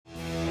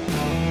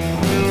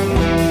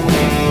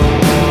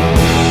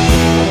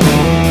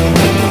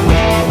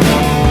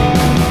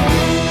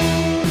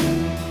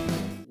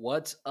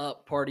What's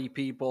up, party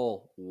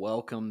people?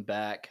 Welcome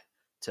back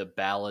to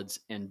Ballads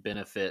and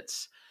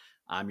Benefits.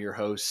 I'm your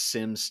host,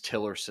 Sims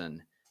Tillerson.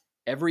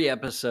 Every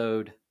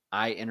episode,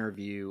 I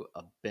interview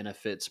a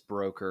benefits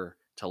broker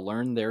to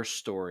learn their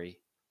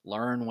story,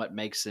 learn what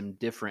makes them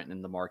different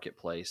in the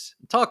marketplace,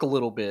 and talk a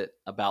little bit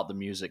about the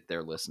music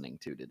they're listening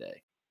to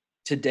today.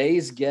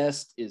 Today's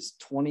guest is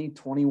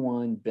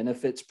 2021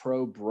 Benefits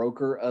Pro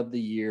Broker of the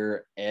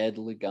Year, Ed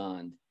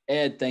Legond.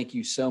 Ed, thank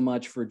you so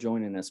much for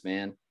joining us,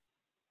 man.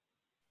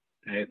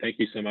 Hey, thank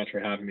you so much for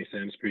having me,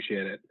 Sims.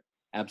 Appreciate it.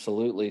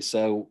 Absolutely.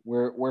 So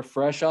we're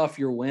fresh off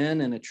your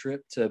win and a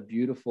trip to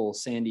beautiful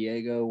San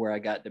Diego, where I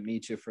got to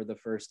meet you for the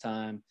first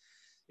time.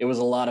 It was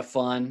a lot of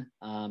fun.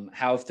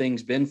 How have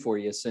things been for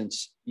you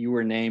since you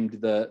were named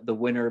the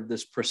winner of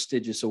this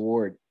prestigious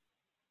award?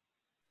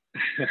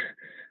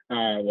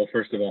 Well,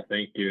 first of all,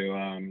 thank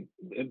you.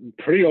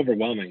 Pretty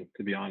overwhelming,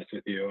 to be honest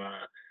with you.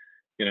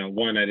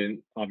 One, I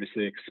didn't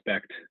obviously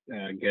expect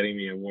getting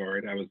the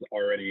award. I was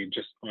already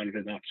just honored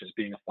enough just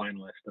being a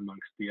finalist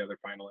amongst the other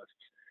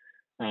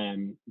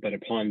finalists. But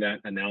upon that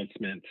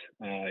announcement,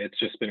 it's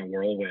just been a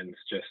whirlwind.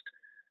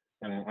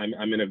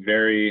 I'm in a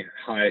very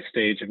high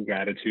stage of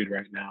gratitude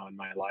right now in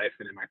my life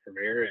and in my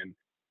career,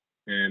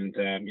 and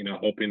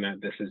hoping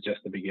that this is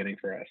just the beginning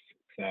for us.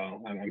 So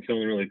I'm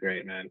feeling really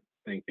great, man.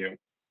 Thank you.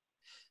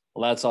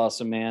 Well, that's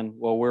awesome, man.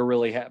 Well, we're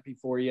really happy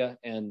for you,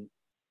 and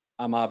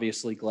I'm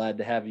obviously glad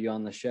to have you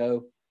on the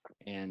show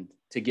and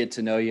to get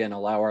to know you and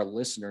allow our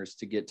listeners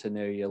to get to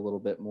know you a little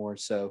bit more.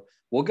 So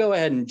we'll go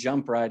ahead and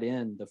jump right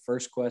in. The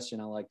first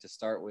question I like to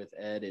start with,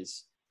 Ed,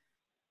 is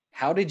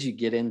how did you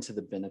get into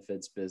the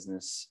benefits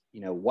business?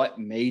 What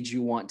made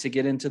you want to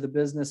get into the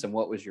business and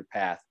what was your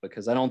path?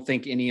 Because I don't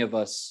think any of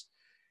us,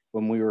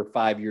 when we were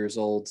 5 years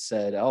old,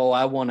 said, oh,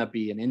 I want to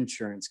be an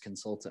insurance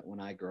consultant when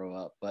I grow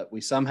up. But we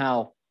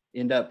somehow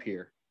end up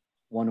here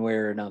one way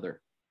or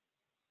another.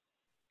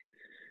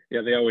 Yeah,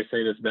 they always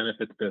say this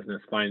benefits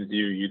business finds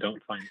you, you don't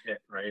find it,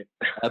 right?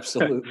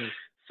 Absolutely.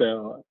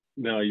 So,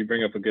 no, you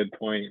bring up a good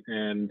point.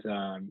 And,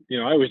 I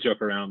always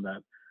joke around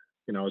that,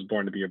 I was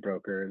born to be a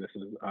broker. This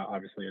is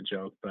obviously a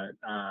joke, but,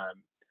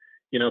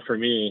 for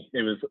me,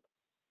 it was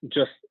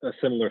just a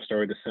similar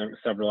story to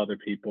several other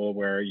people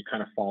where you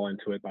kind of fall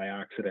into it by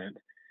accident.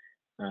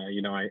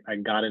 I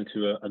got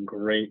into a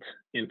great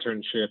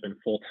internship and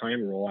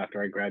full-time role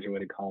after I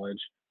graduated college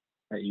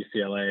at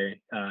UCLA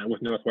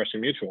with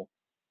Northwestern Mutual,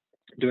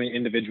 doing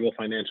individual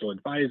financial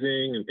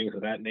advising and things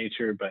of that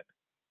nature. But,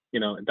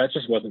 that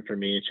just wasn't for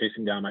me,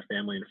 chasing down my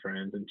family and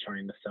friends and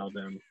trying to sell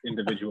them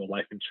individual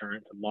life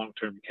insurance and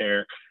long-term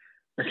care,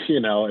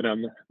 and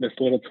I'm this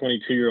little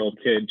 22-year-old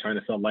kid trying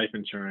to sell life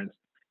insurance,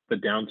 the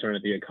downturn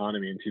of the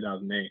economy in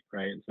 2008,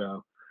 right?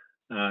 So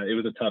it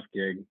was a tough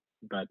gig,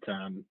 but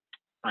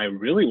I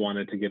really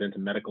wanted to get into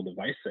medical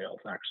device sales,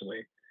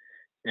 actually.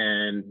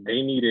 And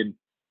they needed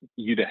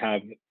you to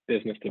have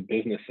business to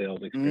business sales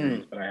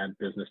experience, but I had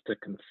business to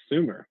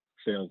consumer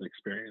sales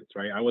experience,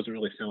 right? I wasn't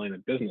really selling to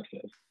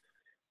businesses.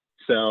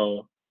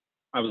 So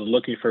I was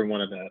looking for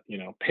one of the,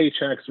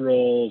 Paychex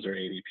roles or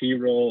ADP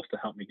roles to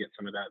help me get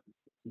some of that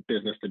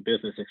business to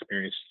business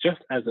experience,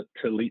 just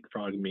to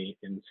leapfrog me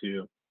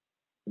into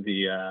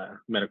the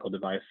medical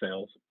device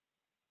sales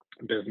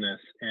business.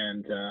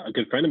 And a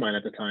good friend of mine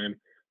at the time,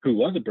 who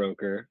was a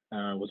broker,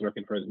 was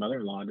working for his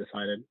mother-in-law,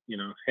 decided,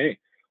 hey,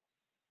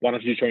 why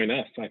don't you join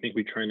us? I think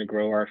we're trying to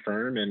grow our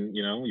firm and,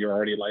 you're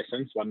already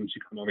licensed. Why don't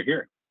you come over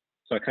here?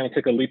 So I kind of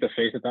took a leap of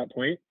faith at that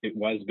point. It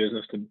was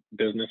business to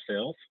business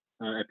sales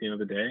at the end of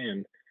the day.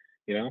 And,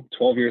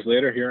 12 years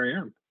later, here I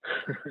am.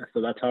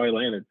 So that's how I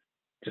landed.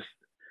 Just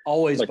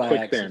always like by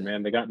quicksand, accident,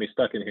 man. They got me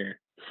stuck in here.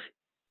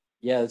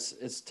 Yeah,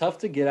 it's tough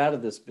to get out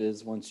of this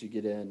biz once you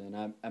get in.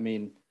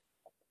 And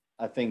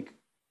I think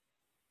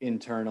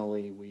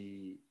internally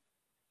we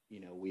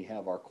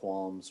have our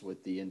qualms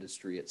with the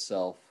industry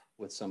itself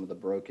with some of the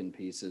broken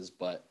pieces,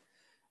 but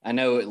I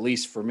know, at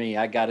least for me,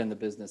 I got in the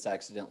business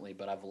accidentally,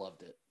 but I've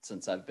loved it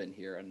since I've been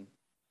here, and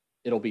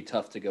it'll be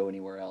tough to go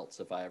anywhere else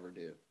if I ever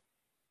do.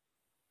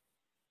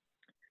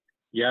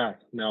 Yeah,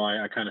 no,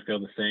 I kind of feel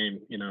the same.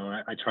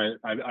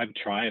 I've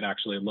tried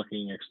actually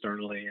looking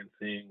externally and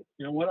seeing,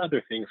 what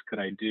other things could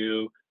I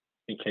do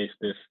in case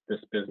this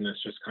business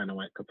just kind of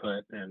went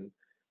kaput.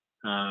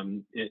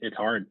 And it's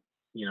hard.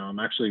 I'm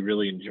actually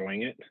really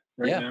enjoying it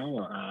right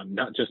now.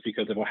 Not just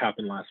because of what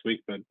happened last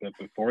week, but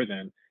before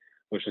then,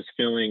 which is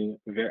feeling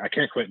I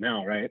can't quit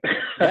now, right?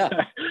 Yeah.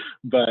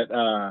 But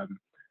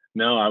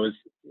no,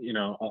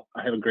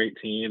 I have a great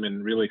team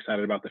and really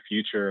excited about the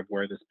future of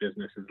where this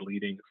business is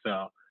leading.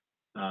 So,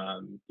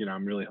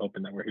 I'm really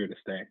hoping that we're here to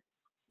stay.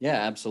 Yeah,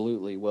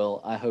 absolutely.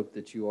 Well, I hope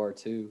that you are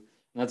too.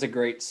 And that's a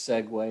great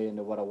segue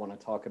into what I want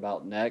to talk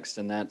about next.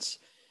 And that's,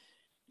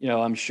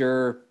 I'm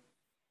sure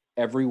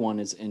everyone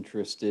is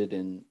interested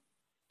in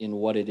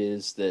what it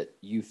is that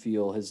you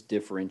feel has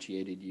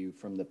differentiated you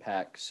from the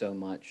pack so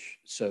much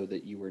so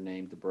that you were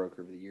named the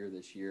Broker of the Year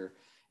this year.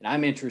 And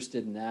I'm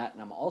interested in that.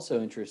 And I'm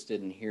also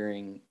interested in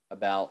hearing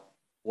about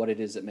what it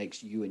is that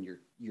makes you and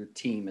your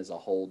team as a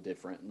whole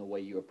different in the way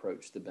you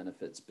approach the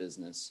benefits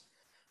business.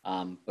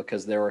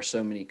 because there are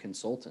so many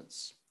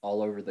consultants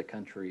all over the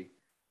country,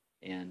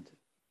 and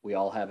we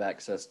all have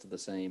access to the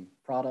same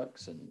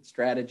products and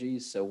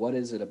strategies. So what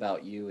is it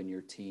about you and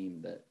your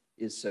team that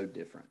is so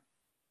different?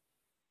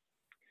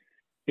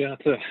 Yeah,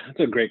 that's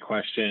a great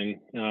question.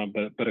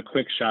 But a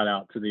quick shout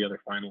out to the other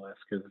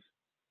finalists, because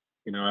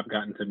I've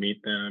gotten to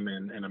meet them,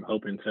 and I'm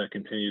hoping to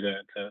continue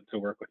to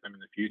work with them in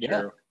the Yeah.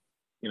 future.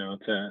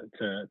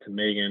 To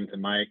Megan, to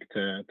Mike,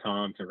 to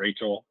Tom, to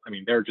Rachel. I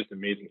mean, they're just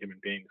amazing human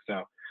beings.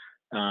 So,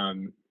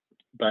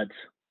 but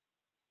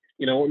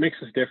what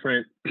makes us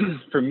different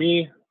for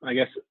me, I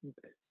guess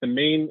the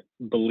main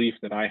belief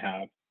that I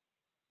have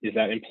is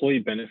that employee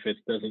benefits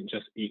doesn't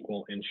just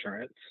equal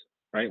insurance,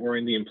 right? We're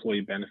in the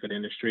employee benefit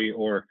industry,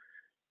 or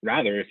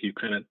rather, if you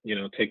kind of,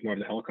 take more of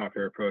the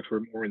helicopter approach,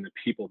 we're more in the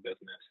people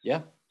business.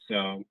 Yeah.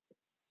 So,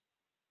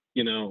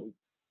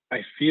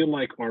 I feel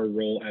like our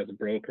role as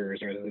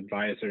brokers or as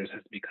advisors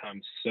has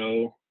become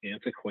so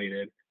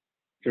antiquated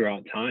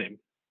throughout time.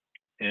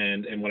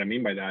 And what I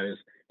mean by that is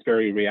it's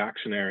very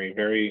reactionary,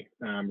 very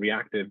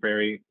reactive,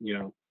 very,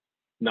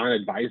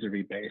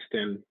 non-advisory based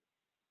and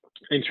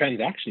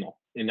transactional.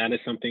 And that is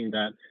something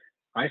that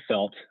I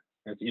felt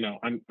as,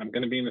 I'm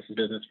going to be in this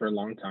business for a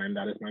long time.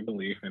 That is my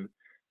belief. And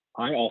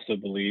I also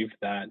believe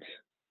that,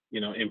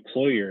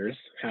 employers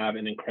have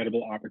an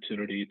incredible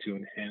opportunity to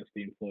enhance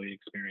the employee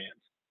experience.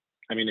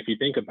 I mean, if you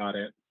think about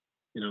it,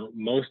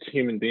 most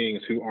human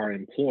beings who are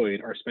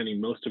employed are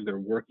spending most of their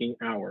working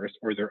hours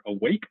or their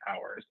awake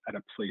hours at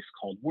a place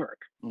called work.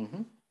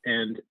 Mm-hmm.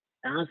 And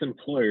as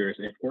employers,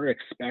 if we're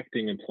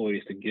expecting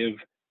employees to give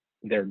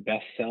their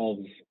best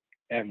selves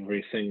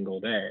every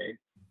single day,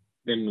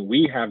 then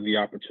we have the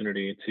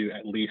opportunity to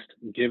at least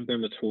give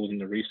them the tools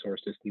and the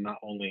resources to not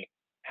only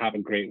have a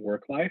great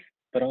work life,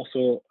 but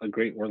also a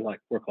great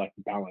work-life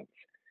balance.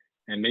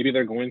 And maybe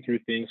they're going through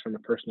things from a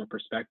personal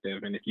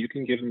perspective. And if you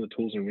can give them the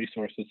tools and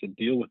resources to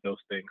deal with those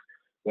things,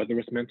 whether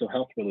it's mental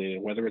health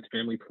related, whether it's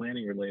family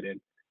planning related,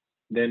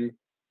 then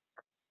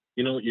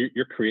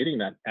you're creating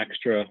that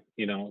extra,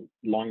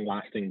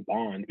 long-lasting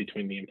bond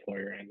between the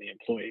employer and the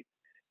employee.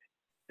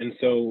 And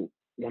so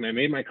when I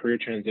made my career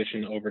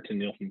transition over to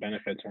Nielsen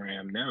Benefits, where I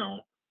am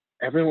now,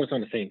 everyone was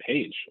on the same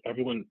page.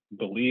 Everyone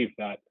believed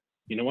that,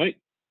 you know what,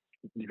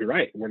 you're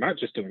right. We're not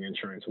just doing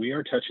insurance. We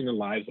are touching the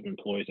lives of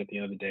employees at the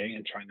end of the day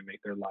and trying to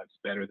make their lives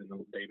better than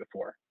the day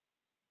before.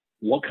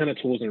 What kind of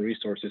tools and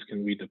resources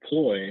can we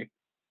deploy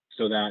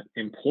so that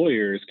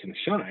employers can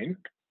shine,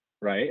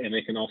 right? And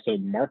they can also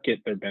market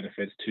their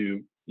benefits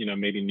to,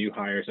 maybe new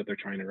hires that they're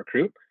trying to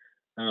recruit,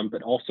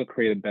 but also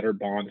create a better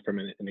bond from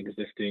an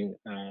existing,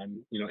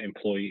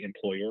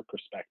 employee-employer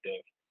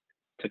perspective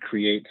to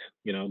create,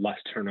 less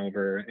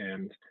turnover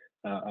and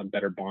a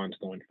better bond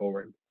going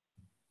forward.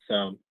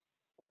 So,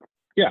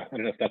 yeah, I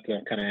don't know if that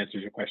kind of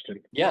answers your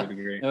question. Yeah,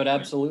 no, it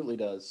absolutely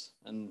does.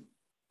 And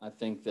I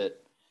think that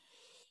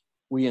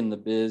we in the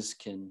biz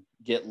can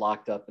get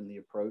locked up in the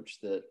approach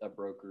that a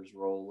broker's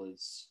role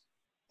is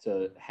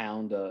to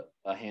hound a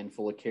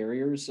handful of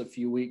carriers a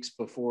few weeks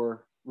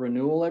before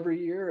renewal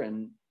every year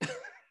and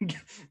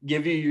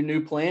give you your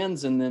new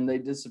plans, and then they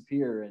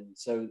disappear. And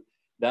so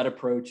that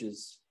approach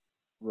is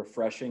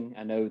refreshing.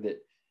 I know that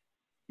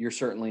you're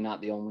certainly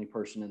not the only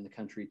person in the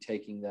country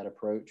taking that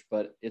approach,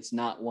 but it's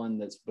not one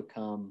that's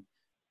become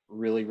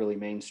really, really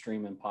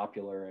mainstream and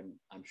popular. And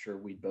I'm sure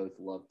we'd both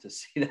love to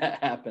see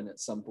that happen at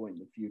some point in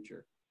the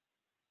future.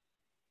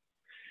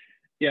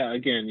 Yeah,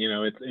 again,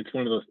 it's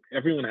one of those,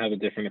 everyone has a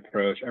different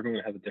approach.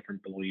 Everyone has a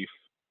different belief.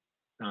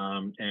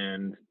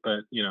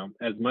 But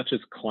as much as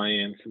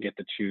clients get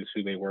to choose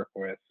who they work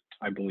with,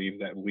 I believe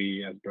that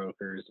we as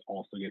brokers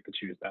also get to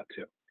choose that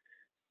too.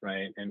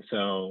 Right. And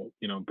so,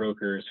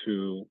 brokers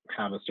who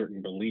have a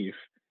certain belief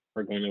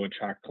are going to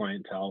attract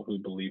clientele who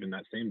believe in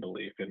that same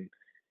belief. And,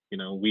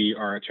 we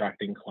are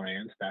attracting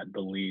clients that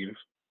believe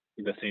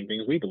the same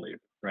things we believe.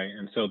 Right.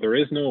 And so there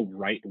is no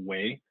right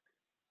way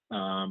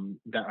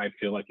that I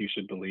feel like you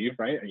should believe.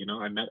 Right.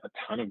 I met a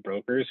ton of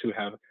brokers who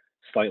have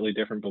slightly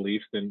different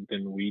beliefs than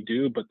we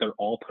do, but they're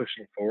all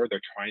pushing forward.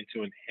 They're trying to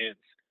enhance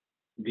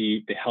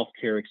the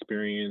healthcare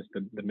experience,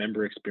 the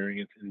member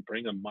experience, and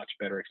bring a much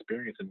better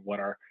experience in what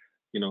our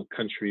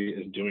country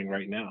is doing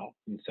right now.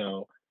 And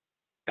so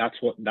that's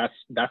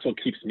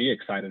what keeps me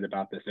excited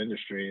about this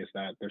industry, is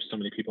that there's so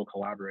many people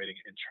collaborating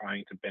and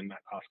trying to bend that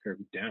cost curve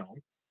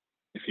down,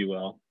 if you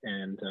will,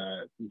 and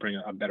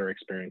bring a better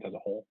experience as a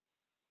whole.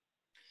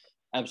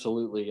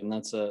 Absolutely. And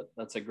that's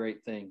a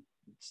great thing.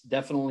 It's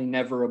definitely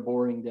never a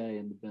boring day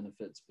in the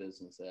benefits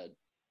business, Ed.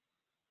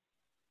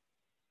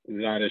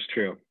 That is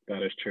true.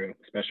 That is true,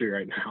 especially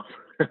right now.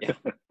 Yeah.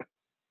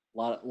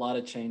 A lot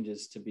of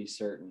changes, to be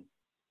certain.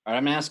 All right,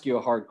 I'm going to ask you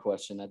a hard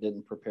question I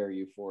didn't prepare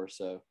you for,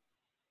 so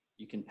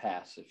you can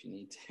pass if you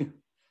need to.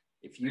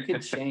 If you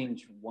could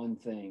change one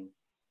thing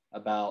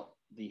about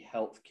the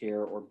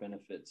healthcare or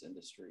benefits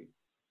industry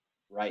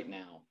right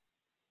now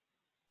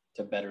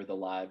to better the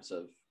lives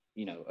of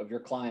your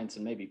clients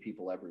and maybe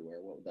people everywhere,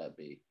 what would that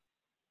be?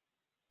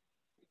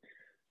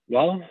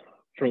 Well,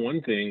 for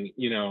one thing,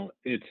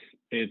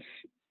 it's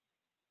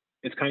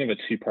it's kind of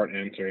a two-part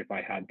answer if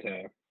I had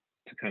to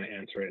kind of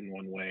answer it in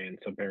one way, and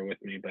so bear with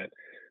me. But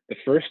the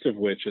first of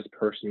which is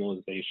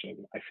personalization.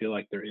 I feel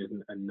like there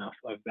isn't enough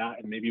of that,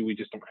 and maybe we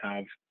just don't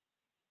have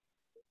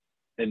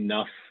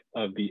enough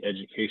of the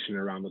education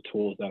around the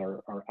tools that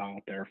are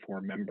out there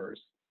for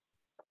members.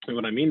 And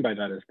what I mean by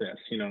that is this,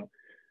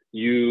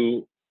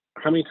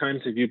 how many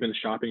times have you been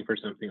shopping for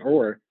something?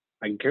 Or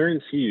I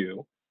guarantee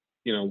you,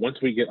 once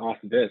we get off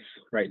this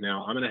right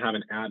now, I'm going to have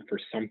an ad for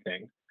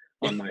something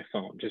on my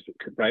phone, just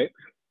right.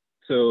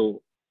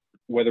 So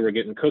whether we're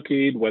getting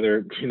cookied,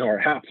 whether, our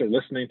apps are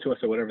listening to us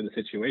or whatever the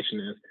situation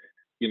is,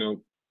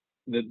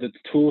 the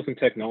tools and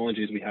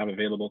technologies we have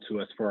available to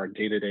us for our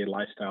day-to-day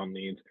lifestyle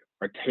needs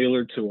are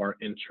tailored to our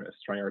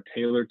interests, right? Are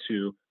tailored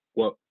to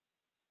what,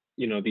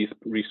 these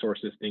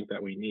resources think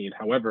that we need.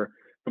 However,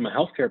 from a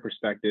healthcare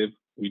perspective,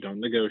 we don't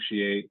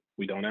negotiate,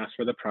 we don't ask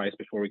for the price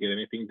before we get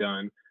anything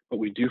done, but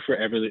we do for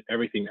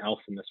everything else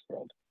in this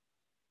world.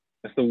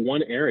 That's the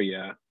one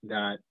area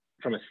that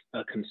from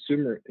a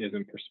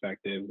consumerism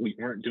perspective, we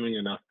aren't doing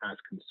enough as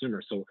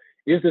consumers. So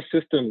is the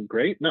system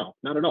great? No,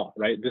 not at all,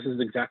 right? This is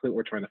exactly what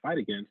we're trying to fight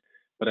against.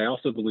 But I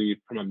also believe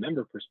from a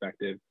member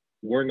perspective,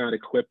 we're not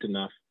equipped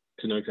enough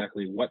to know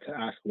exactly what to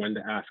ask, when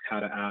to ask, how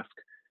to ask,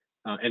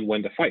 and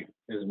when to fight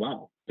as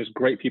well. There's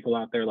great people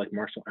out there like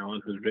Marshall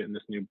Allen, who's written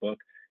this new book,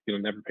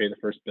 Never Pay the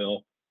First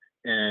Bill.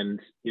 And,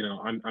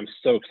 I'm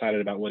so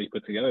excited about what he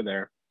put together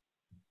there,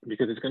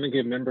 because it's going to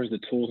give members the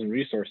tools and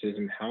resources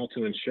and how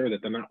to ensure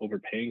that they're not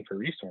overpaying for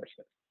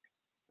resources,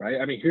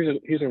 right? I mean,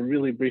 here's a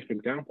really brief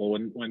example.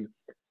 When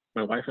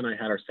my wife and I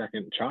had our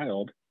second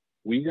child,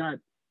 we got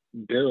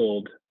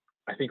billed,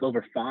 I think,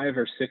 over $5,000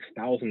 or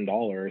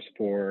 $6,000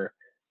 for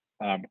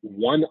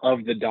one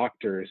of the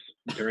doctors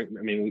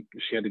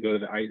she had to go to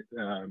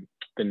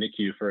the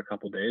NICU for a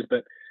couple of days,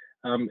 but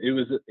it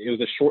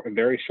was a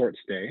very short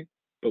stay,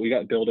 but we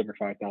got billed over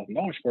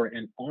 $5,000 for it.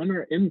 And on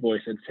our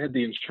invoice, it said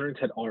the insurance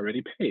had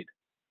already paid.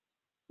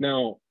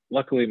 Now,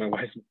 luckily, my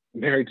wife's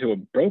married to a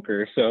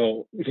broker,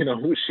 so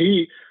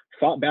she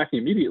fought back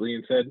immediately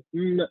and said,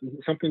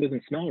 something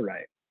doesn't smell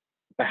right.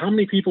 But how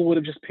many people would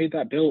have just paid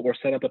that bill or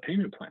set up a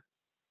payment plan?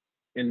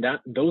 And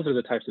those are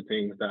the types of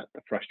things that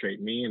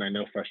frustrate me, and I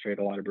know frustrate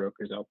a lot of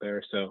brokers out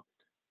there. So,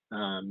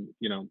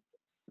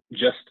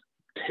 just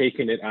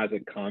taking it as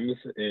it comes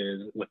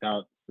is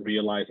without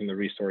realizing the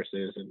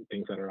resources and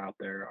things that are out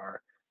there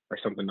are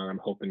something that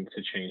I'm hoping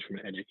to change from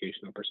an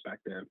educational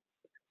perspective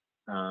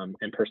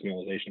and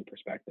personalization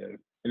perspective.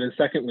 And then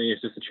secondly,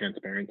 it's just the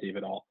transparency of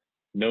it all,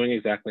 knowing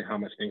exactly how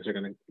much things are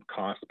going to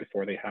cost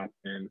before they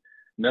happen.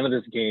 None of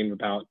this game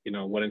about,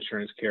 what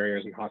insurance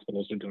carriers and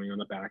hospitals are doing on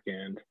the back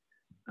end.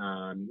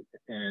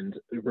 And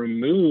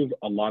remove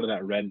a lot of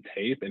that red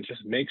tape and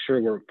just make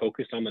sure we're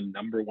focused on the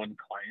number one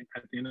client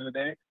at the end of the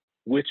day,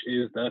 which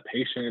is the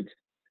patient.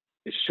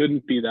 It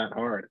shouldn't be that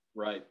hard.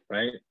 Right.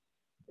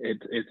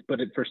 But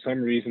for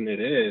some reason it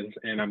is.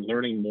 And I'm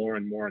learning more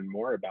and more and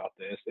more about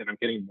this. And I'm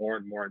getting more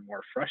and more and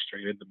more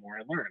frustrated the more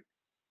I learn.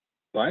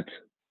 But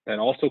that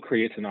also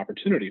creates an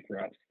opportunity for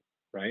us,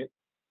 right?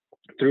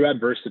 Through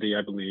adversity,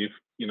 I believe,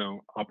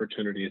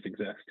 opportunities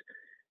exist.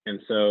 And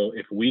so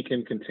if we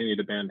can continue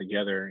to band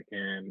together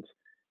and,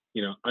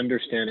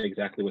 understand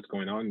exactly what's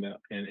going on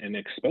and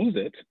expose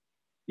it,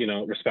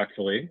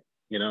 respectfully,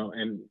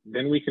 and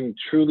then we can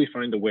truly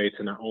find a way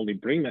to not only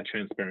bring that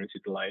transparency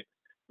to light,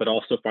 but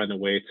also find a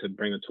way to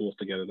bring the tools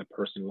together to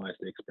personalize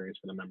the experience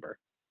for the member.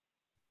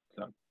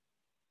 So.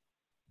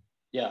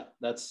 Yeah,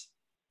 that's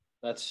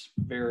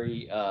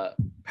very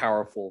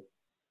powerful.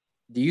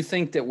 Do you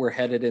think that we're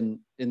headed in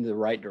the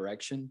right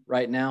direction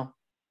right now?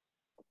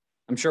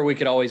 I'm sure we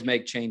could always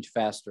make change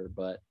faster,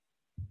 but.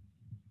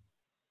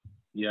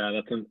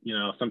 Yeah,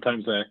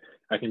 sometimes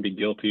I can be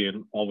guilty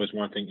and always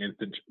wanting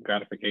instant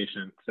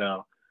gratification.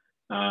 So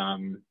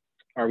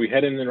are we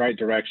heading in the right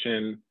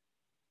direction?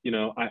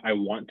 I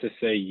want to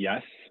say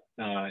yes,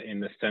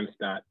 in the sense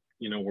that,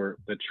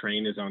 the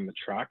train is on the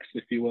tracks,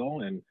 if you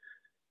will. And,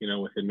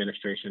 with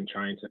administration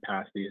trying to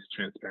pass these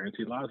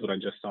transparency laws, but I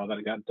just saw that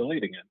it got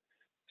delayed again.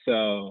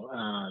 So,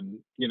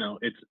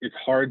 it's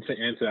hard to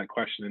answer that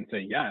question and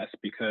say yes,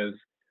 because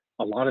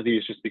a lot of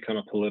these just become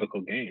a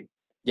political game.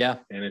 Yeah.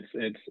 And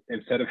it's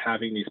instead of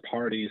having these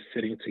parties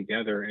sitting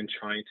together and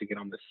trying to get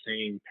on the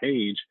same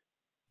page,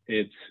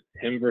 it's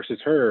him versus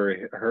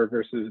her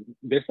versus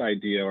this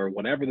idea, or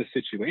whatever the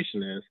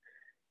situation is,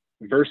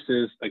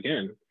 versus,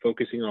 again,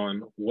 focusing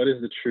on what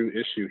is the true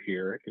issue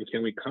here, and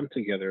can we come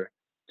together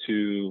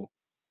to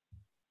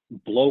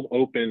blow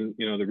open,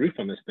 the roof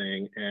on this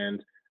thing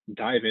and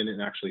dive in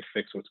and actually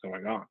fix what's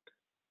going on.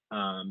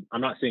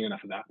 I'm not seeing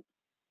enough of that.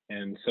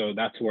 And so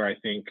that's where I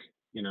think,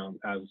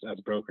 as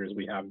brokers,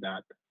 we have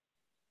that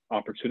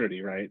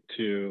opportunity, right,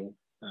 to,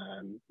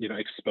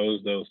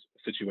 expose those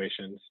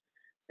situations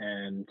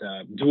and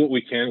do what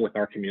we can with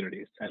our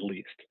communities, at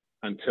least,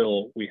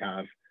 until we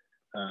have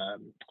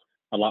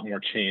a lot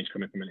more change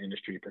coming from an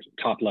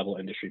top level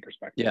industry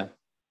perspective. Yeah.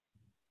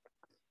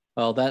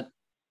 Well,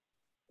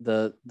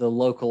 the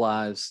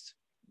localized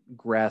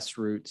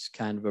grassroots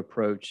kind of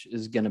approach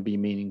is going to be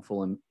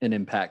meaningful and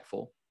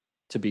impactful.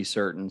 to be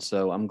certain.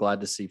 So I'm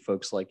glad to see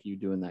folks like you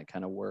doing that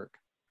kind of work.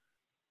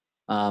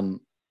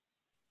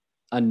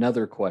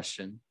 Another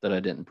question that I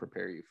didn't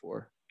prepare you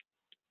for.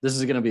 This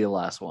is going to be the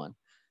last one.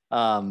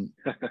 And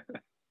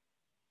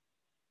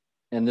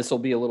this will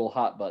be a little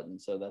hot button.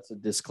 So that's a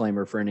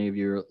disclaimer for any of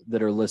you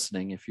that are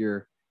listening. If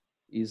you're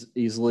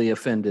easily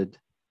offended,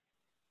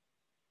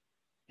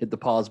 hit the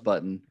pause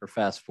button or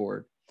fast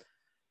forward.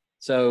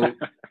 So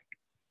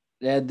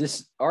yeah,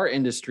 our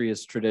industry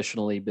has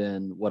traditionally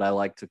been what I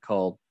like to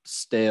call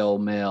stale,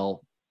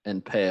 male,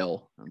 and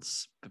pale.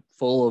 It's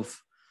full of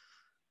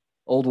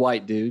old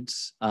white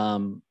dudes.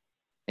 And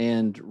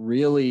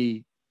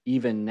really,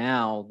 even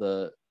now,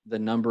 the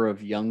number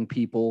of young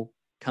people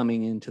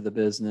coming into the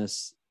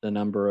business, the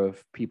number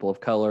of people of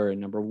color and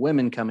number of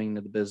women coming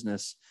into the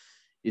business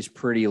is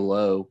pretty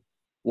low.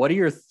 What are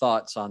your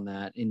thoughts on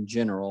that in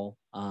general?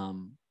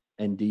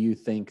 And do you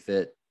think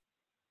that,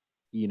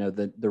 you know,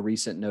 the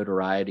recent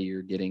notoriety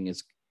you're getting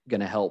is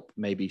going to help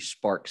maybe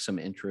spark some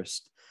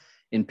interest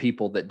in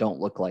people that don't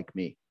look like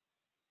me?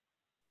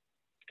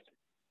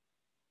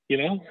 You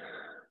know,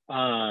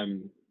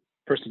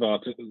 first of all,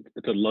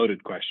 it's a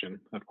loaded question,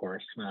 of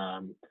course,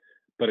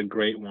 but a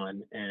great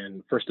one.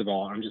 And first of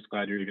all, I'm just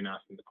glad you're even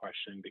asking the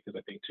question, because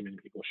I think too many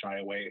people shy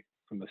away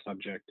from the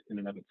subject in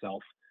and of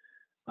itself.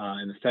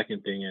 And the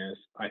second thing is,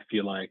 I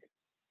feel like,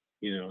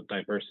 you know,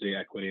 diversity,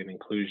 equity, and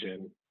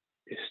inclusion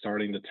is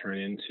starting to turn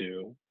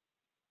into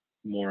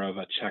more of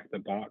a check the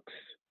box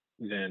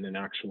than an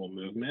actual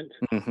movement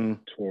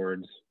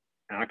towards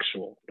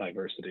actual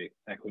diversity,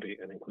 equity,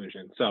 and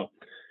inclusion. So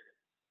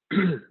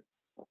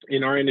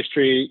in our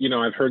industry, you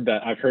know, I've heard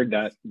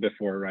that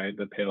before, right?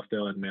 The pale,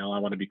 stale, and male. I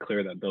want to be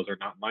clear that those are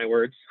not my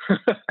words,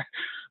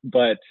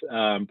 but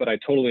I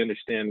totally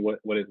understand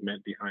what is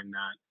meant behind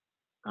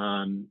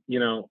that. You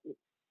know,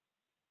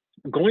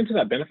 going to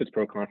that Benefits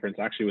Pro conference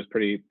actually was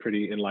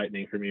pretty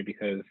enlightening for me,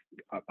 because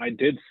I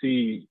did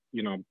see,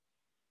 you know,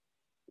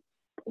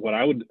 what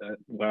I would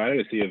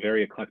see a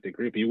very eclectic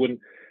group.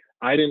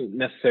 I didn't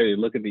necessarily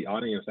look at the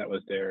audience that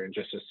was there and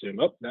just assume,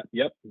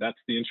 that's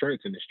the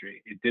insurance industry.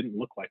 It didn't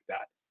look like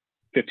that.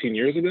 15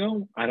 years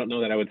ago, I don't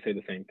know that I would say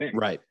the same thing.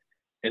 Right.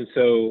 And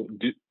so,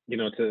 you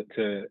know,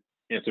 to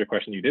answer a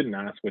question you didn't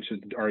ask, which is,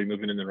 are we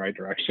moving in the right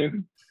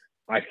direction?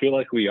 I feel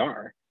like we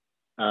are.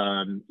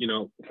 You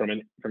know, from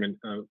a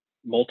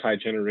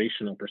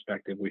multi-generational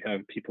perspective, we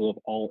have people of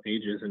all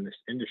ages in this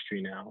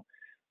industry now.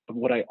 But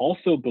what I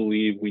also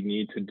believe we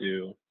need to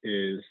do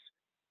is,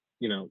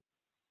 you know,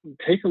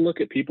 take a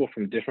look at people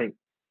from different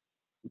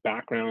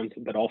backgrounds,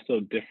 but also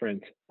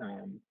different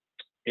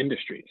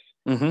industries.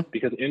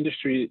 Because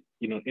industry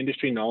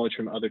knowledge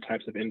from other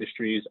types of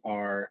industries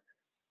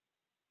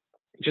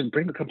just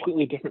bring a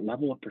completely different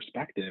level of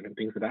perspective and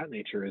things of that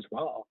nature as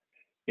well.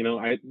 You know,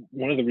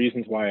 one of the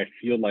reasons why I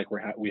feel like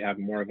we have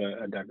more of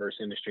a diverse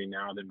industry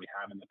now than we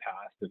have in the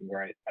past, and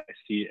where I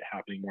see it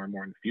happening more and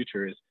more in the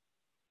future, is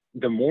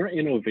the more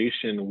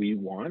innovation we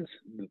want,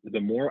 the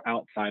more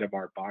outside of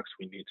our box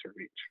we need to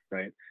reach,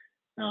 right?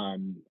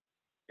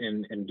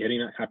 And getting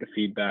that type of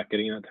feedback,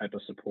 getting that type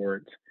of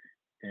support,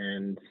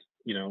 and,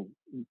 you know,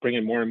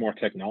 bringing more and more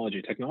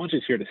technology. Technology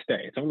is here to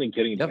stay. It's only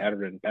getting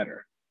better and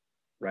better,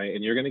 right?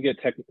 And you're going to get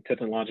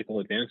technological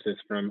advances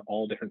from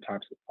all different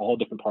parts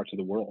of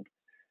the world,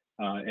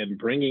 and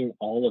bringing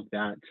all of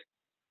that,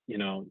 you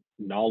know,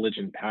 knowledge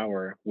and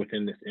power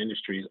within this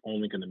industry is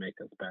only going to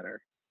make us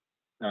better.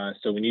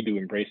 So we need to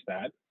embrace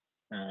that,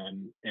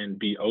 and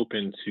be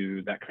open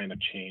to that kind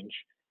of change.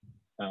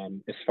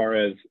 As far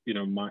as, you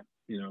know,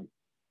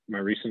 my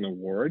recent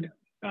award,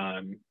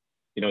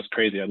 you know, it's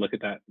crazy. I look at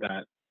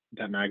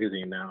that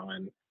magazine now,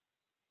 and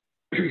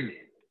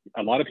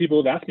a lot of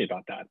people have asked me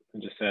about that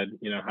and just said,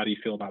 you know, how do you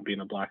feel about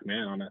being a Black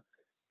man on a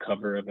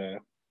cover of a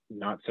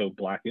not so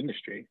Black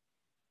industry?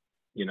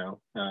 You know,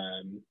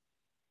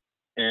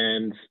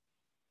 and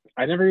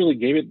I never really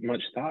gave it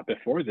much thought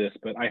before this,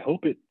 but I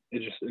hope it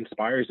just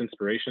inspires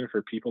inspiration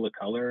for people of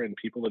color and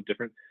people of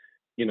different,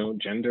 you know,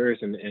 genders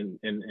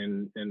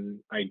and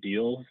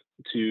ideals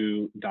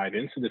to dive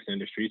into this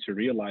industry, to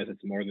realize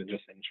it's more than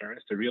just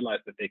insurance, to realize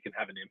that they can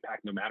have an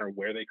impact no matter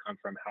where they come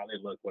from, how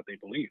they look, what they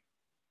believe.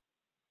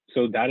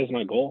 So that is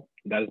my goal.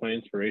 That is my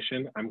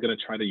inspiration. I'm going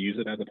to try to use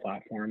it as a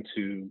platform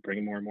to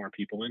bring more and more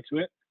people into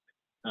it.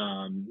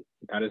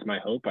 That is my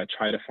hope. I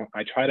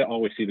try to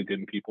always see the good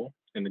in people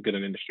and the good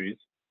in industries.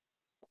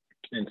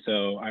 And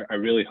so I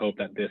really hope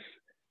that this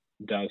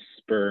does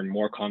spur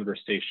more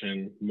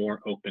conversation, more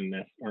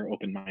openness, or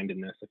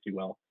open-mindedness, if you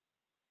will,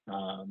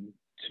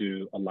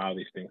 to allow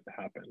these things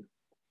to happen.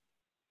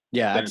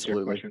 Yeah,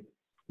 absolutely.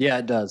 Yeah,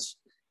 it does.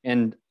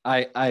 And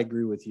I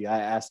agree with you. I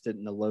asked it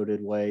in a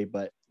loaded way,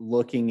 but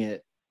looking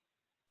at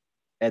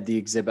the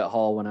exhibit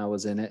hall when I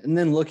was in it, and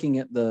then looking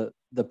at the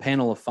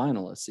panel of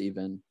finalists,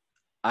 even,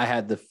 I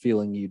had the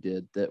feeling you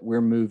did, that we're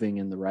moving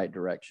in the right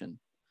direction.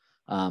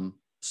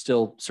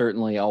 Still,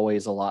 certainly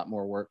always a lot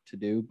more work to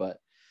do, but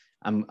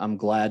I'm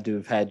glad to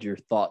have had your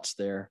thoughts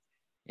there.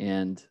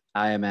 And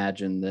I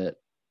imagine that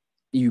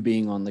you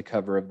being on the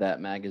cover of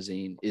that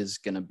magazine is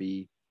going to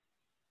be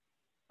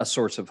a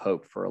source of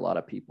hope for a lot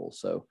of people.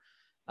 So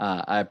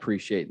I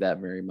appreciate that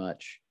very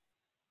much.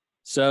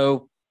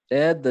 So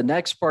Ed, the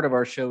next part of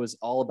our show is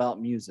all about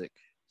music.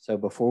 So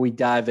before we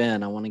dive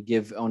in, I want to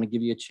give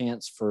you a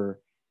chance for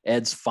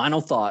Ed's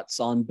final thoughts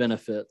on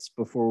benefits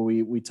before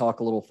we talk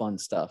a little fun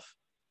stuff.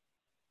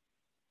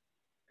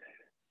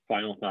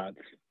 Final thoughts.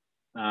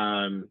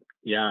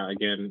 Yeah,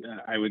 again,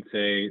 I would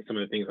say some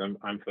of the things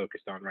I'm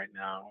focused on right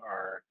now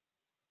are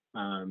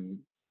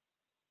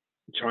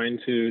trying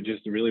to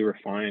just really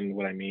refine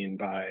what I mean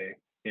by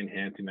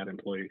enhancing that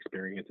employee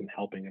experience and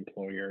helping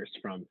employers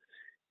from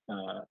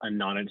a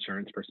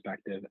non-insurance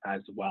perspective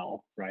as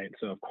well, right?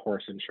 So of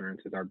course,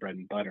 insurance is our bread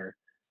and butter,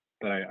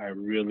 but I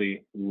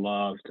really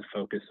love to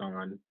focus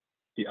on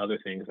the other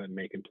things that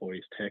make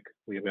employees tick.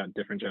 We've got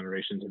different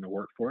generations in the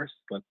workforce.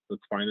 Let's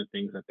find the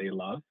things that they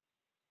love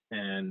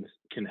and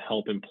can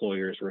help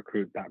employers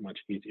recruit that much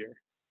easier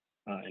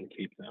and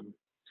keep them.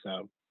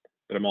 So,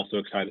 but I'm also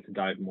excited to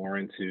dive more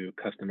into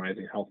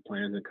customizing health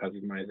plans and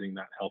customizing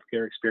that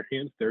healthcare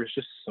experience. There's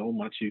just so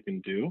much you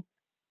can do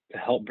to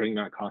help bring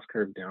that cost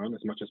curve down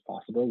as much as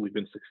possible. We've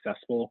been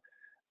successful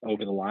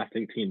over the last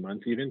 18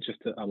 months, even just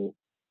to,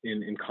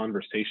 in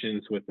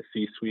conversations with the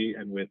C-suite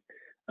and with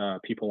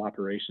people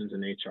operations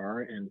and HR,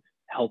 and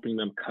helping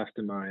them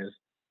customize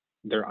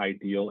their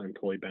ideal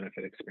employee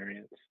benefit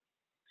experience.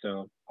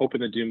 So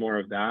hoping to do more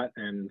of that,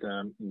 and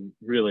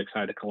really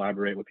excited to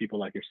collaborate with people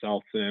like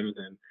yourself, Sims,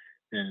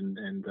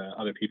 and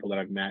other people that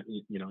I've met,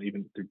 you know,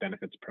 even through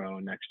Benefits Pro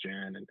and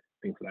NextGen and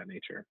things of that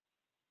nature.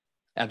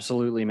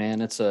 Absolutely,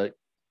 man.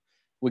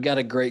 We got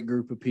a great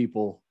group of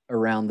people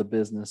around the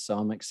business, so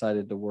I'm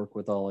excited to work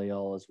with all of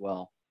y'all as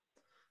well.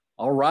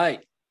 All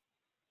right.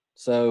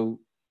 So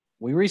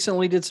we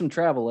recently did some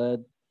travel,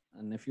 Ed,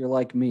 and if you're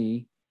like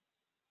me,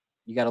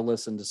 you got to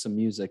listen to some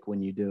music when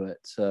you do it.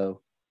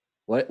 So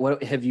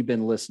what have you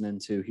been listening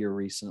to here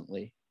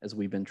recently as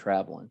we've been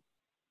traveling?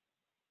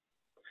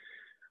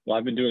 Well,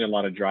 I've been doing a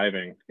lot of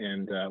driving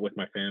and with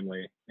my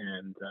family,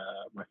 and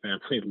my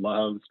family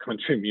loves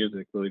country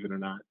music, believe it or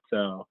not.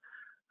 So,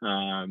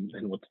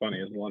 and what's funny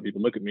is a lot of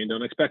people look at me and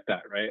don't expect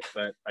that, right?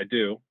 But I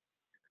do.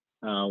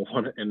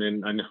 And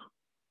then I know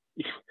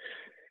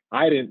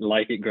I didn't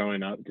like it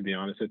growing up, to be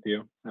honest with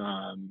you.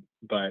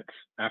 But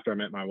after I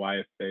met my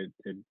wife,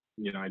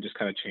 you know, I just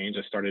kind of changed.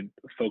 I started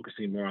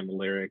focusing more on the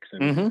lyrics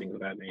and things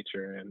of that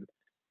nature,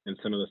 and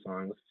some of the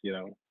songs, you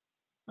know,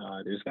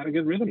 they just got a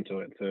good rhythm to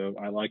it. So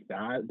I like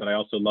that. But I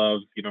also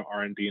love, you know,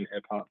 R&B and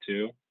hip hop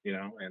too, you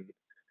know,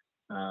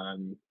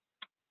 and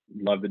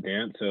love the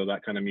dance. So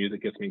that kind of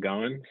music gets me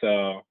going.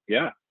 So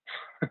yeah.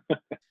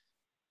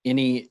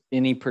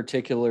 Any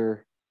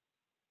particular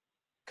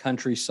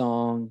country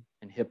song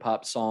and hip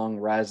hop song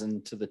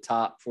rising to the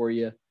top for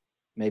you?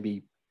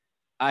 Maybe.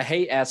 I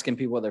hate asking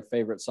people what their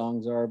favorite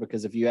songs are,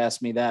 because if you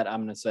ask me that,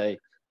 I'm going to say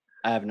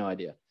I have no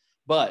idea.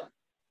 But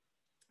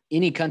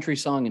any country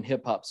song and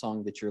hip hop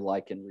song that you're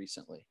liking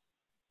recently?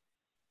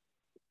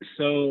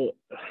 So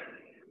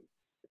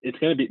it's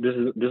going to be, this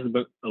is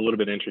a little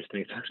bit interesting.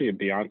 It's actually a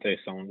Beyonce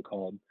song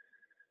called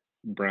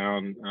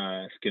Brown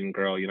Skin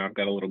Girl. You know, I've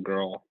got a little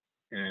girl,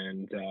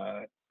 and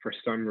for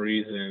some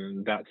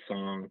reason that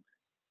song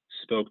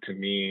spoke to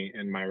me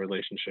and my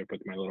relationship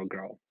with my little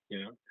girl,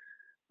 you know,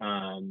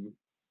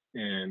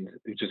 and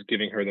just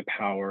giving her the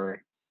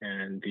power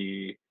and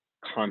the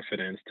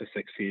confidence to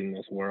succeed in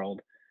this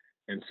world.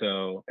 And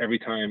so every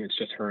time it's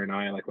just her and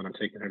I, like when I'm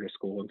taking her to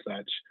school and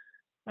such,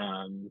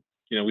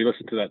 you know, we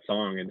listen to that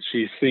song and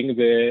she sings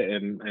it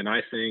and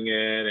I sing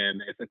it,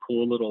 and it's a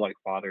cool little like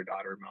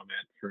father-daughter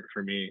moment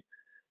for me.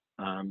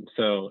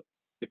 So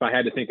if I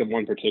had to think of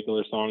one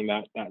particular song,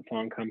 that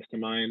song comes to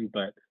mind.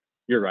 But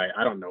you're right,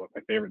 I don't know what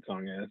my favorite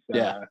song is.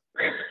 Yeah.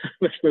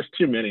 There's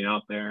too many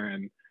out there,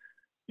 and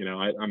you know,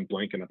 I'm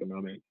blanking at the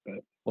moment. But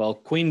well,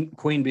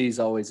 Queen Bee is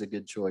always a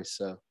good choice,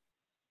 so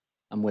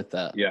I'm with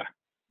that. Yeah,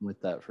 I'm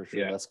with that for sure.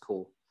 Yeah. That's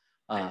cool.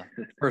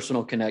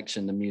 Personal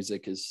connection to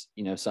music is,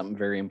 you know, something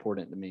very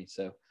important to me.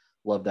 So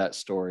love that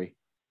story.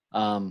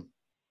 I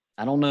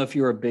don't know if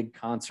you were a big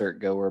concert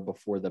goer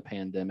before the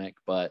pandemic,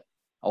 but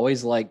I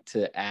always like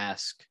to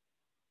ask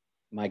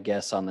my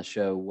guests on the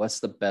show, what's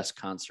the best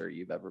concert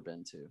you've ever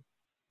been to?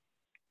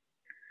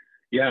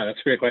 Yeah, that's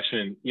a great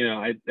question. You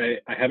know, I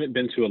haven't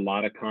been to a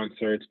lot of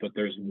concerts, but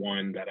there's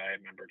one that I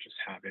remember just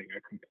having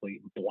a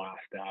complete blast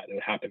at.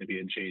 It happened to be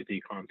a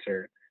Jay-Z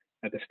concert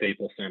at the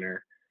Staples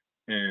Center,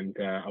 and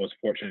I was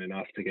fortunate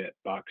enough to get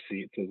box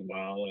seats as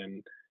well.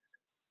 And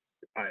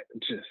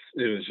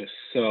it was just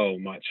so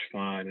much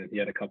fun. And he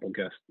had a couple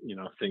guest, you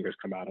know, singers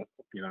come out,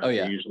 you know,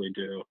 as they usually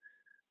do.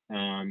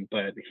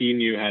 But he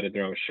knew how to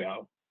throw a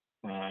show,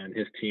 and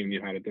his team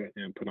knew how to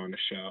put on a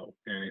show.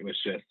 And it was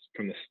just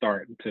from the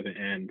start to the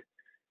end,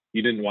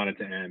 you didn't want it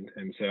to end.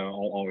 And so I'll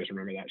always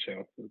remember that show.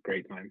 It was a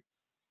great time.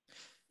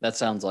 That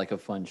sounds like a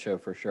fun show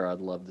for sure. I'd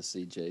love to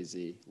see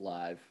Jay-Z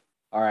live.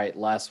 All right,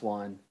 last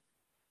one.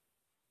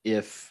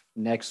 If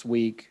next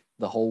week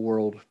the whole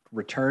world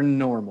returned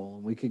normal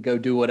and we could go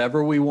do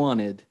whatever we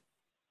wanted,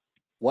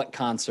 what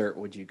concert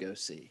would you go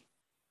see?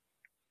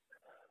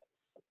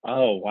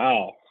 Oh,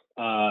 wow.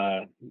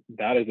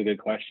 That is a good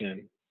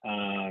question.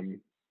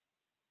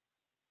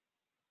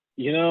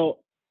 You know,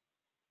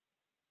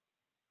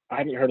 I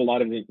haven't heard a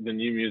lot of the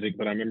new music,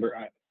 but I remember,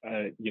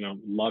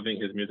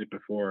 loving his music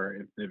before.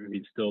 If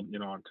he's still,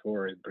 on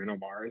tour, is Bruno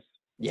Mars.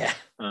 Yeah,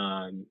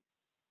 Um,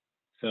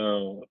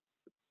 so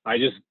I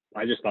just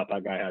thought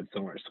that guy had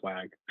so much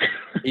swag.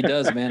 he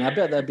does, man. I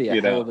bet that'd be a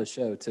You hell know, of a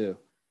show too.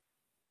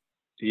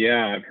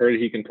 yeah, I've heard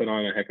he can put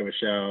on a heck of a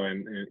show,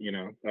 and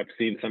I've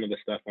seen some of the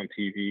stuff on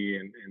TV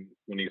and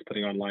when he's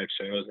putting on live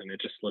shows, and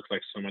it just looks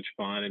like so much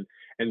fun.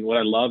 And what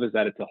I love is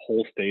that it's a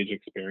whole stage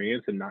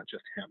experience and not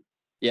just him.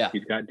 Yeah,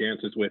 He's got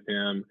dancers with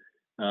him.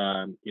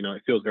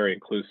 It feels very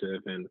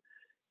inclusive, and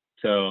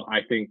so I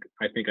think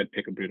I'd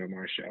pick a Bruno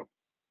Mars show.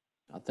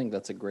 I think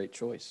that's a great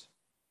choice.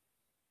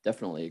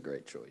 Definitely a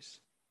great choice.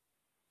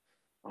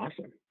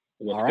 Awesome.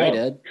 All Let's right, go.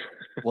 Ed.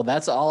 Well,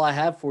 that's all I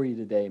have for you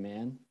today,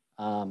 man.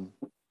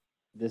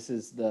 This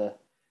is the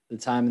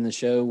time in the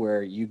show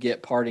where you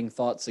get parting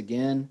thoughts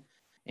again.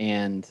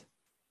 And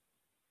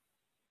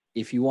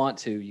if you want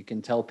to, you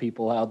can tell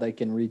people how they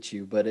can reach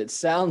you. But it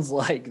sounds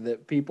like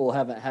that people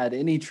haven't had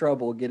any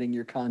trouble getting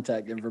your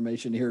contact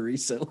information here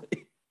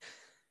recently.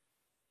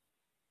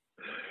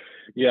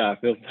 Yeah, it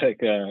feels like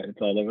it's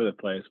all over the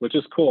place, which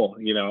is cool.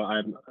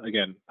 I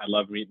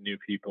love meeting new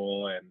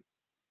people,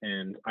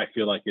 and I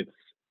feel like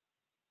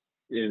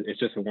it's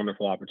just a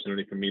wonderful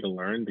opportunity for me to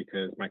learn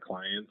because my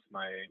clients,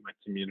 my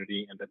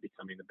community end up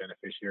becoming the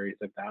beneficiaries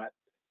of that.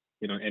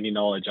 Any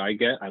knowledge I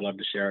get, I love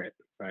to share it,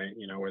 right?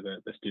 Where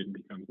the student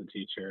becomes the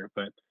teacher.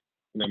 But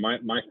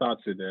my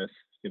thoughts are this: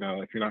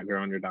 if you're not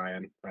growing, you're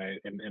dying, right?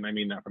 And I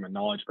mean that from a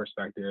knowledge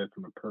perspective,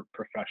 from a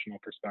professional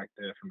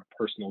perspective, from a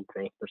personal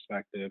growth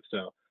perspective.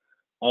 So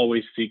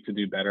always seek to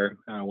do better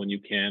when you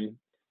can.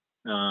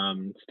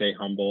 Stay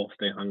humble,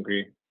 stay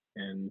hungry,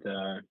 and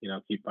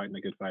keep fighting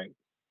the good fight.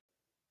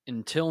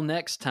 Until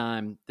next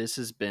time, this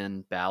has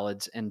been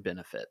Ballads and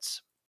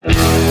Benefits.